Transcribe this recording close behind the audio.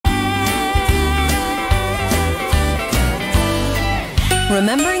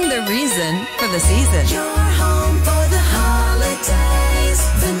remembering the reason for the season. Your home for the holidays.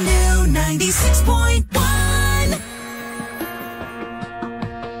 The new 96.1.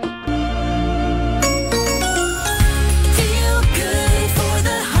 Feel good for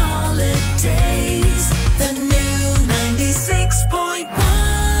the holidays. The new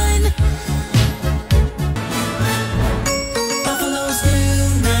 96.1. Buffalo's new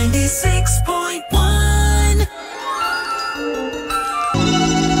 96.1.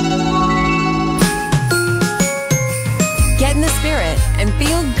 Get in the spirit and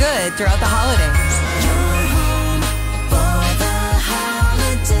feel good throughout the holidays. Your home for the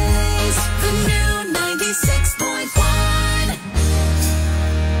holidays. The new 96.1.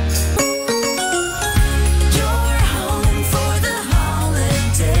 Your home for the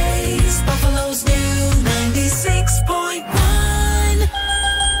holidays. Buffalo's new 96.1.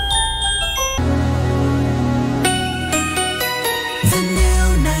 The new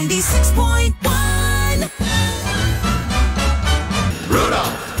 96.1.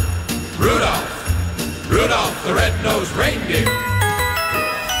 Rudolph, Rudolph, Rudolph the red-nosed reindeer.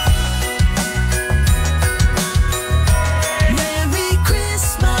 Merry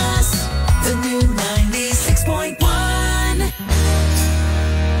Christmas, the new 96.1.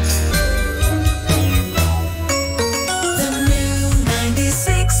 The new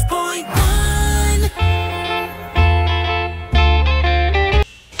 96.1.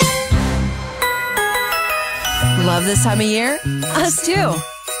 Love this time of year? Us too.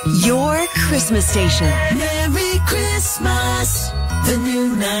 Your Christmas station. Merry Christmas, the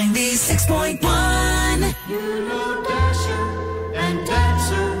new 96.1.